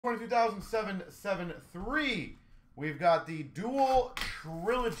2007-7-3. We've got the dual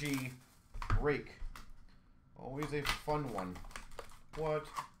Trilogy break. Always a fun one. What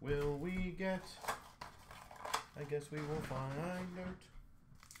will we get? I guess we will find out.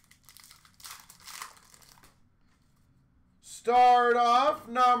 Start off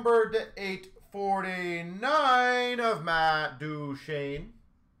numbered to 849 of Matt Duchene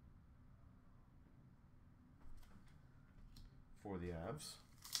for the Avs.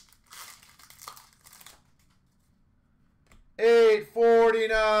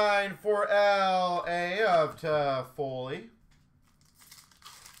 849 for LA of Toffoli.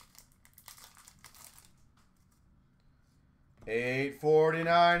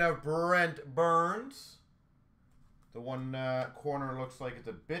 $8.49 of Brent Burns. The one corner looks like it's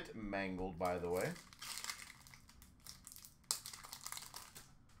a bit mangled, by the way.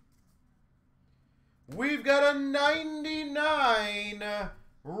 We've got a 99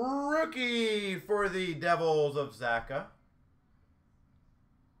 rookie for the Devils of Zacha.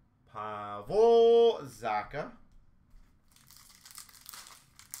 Pavel Zacha.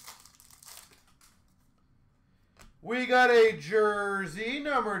 We got a jersey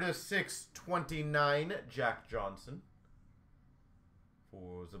number to 629, Jack Johnson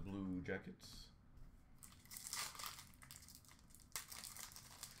for the Blue Jackets.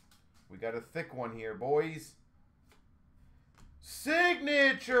 We got a thick one here, boys.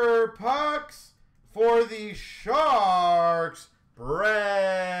 Signature pucks for the Sharks,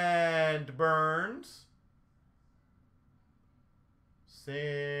 Brent Burns,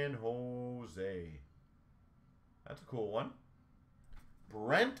 San Jose. That's a cool one.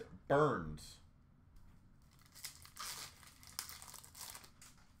 Brent Burns.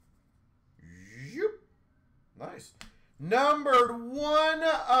 Yep. Nice. Numbered 1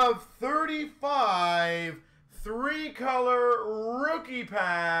 of 35. 3-color rookie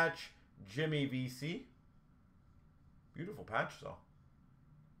patch. Jimmy VC. Beautiful patch, though.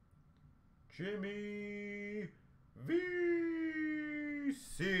 Jimmy VC.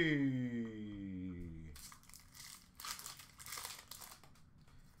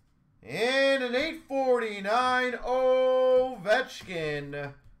 And an 849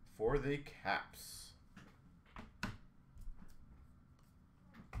 Ovechkin for the Caps.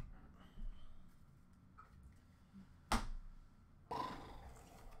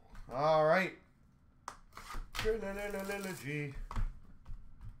 All right. Trilogy.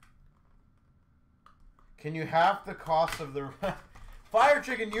 Can you half the cost of the Fire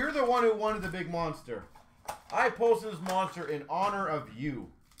Chicken? You're the one who wanted the big monster. I posted this monster in honor of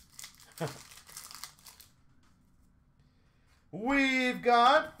you. We've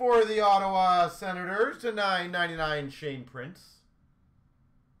got for the Ottawa Senators to 999 Shane Prince.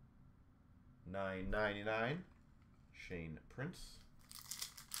 999 Shane Prince.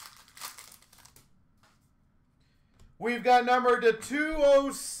 We've got number to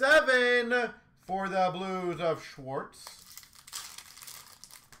 207 for the Blues of Schwartz.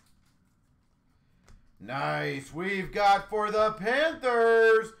 Nice. We've got for the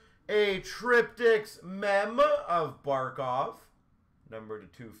Panthers a Triptychs Mem of Barkov, number to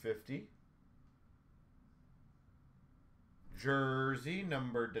 250. Jersey,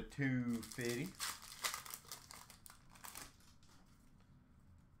 number to 250.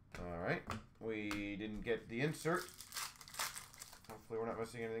 All right. We didn't get the insert. Hopefully we're not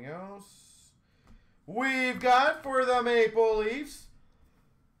missing anything else. We've got for the Maple Leafs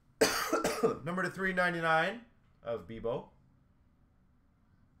number to 399 of Bebo.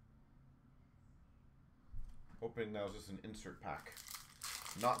 Hoping that was just an insert pack,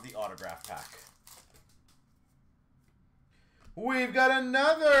 not the autograph pack. We've got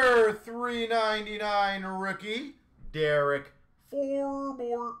another 399 rookie, Derek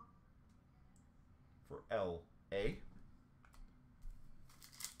Forbort for LA.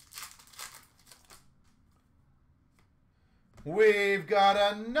 We've got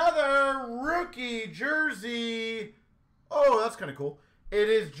another rookie jersey. Oh, that's kind of cool. It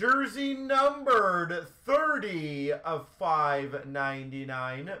is jersey numbered 30 of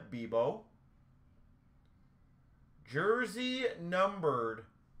 599, Bebo. Jersey numbered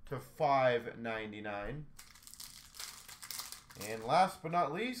to 599. And last but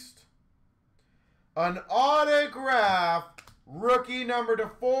not least, an autograph rookie number to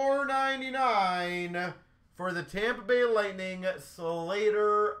 499 for the Tampa Bay Lightning,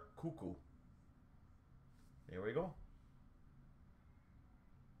 Slater Cuckoo. There we go.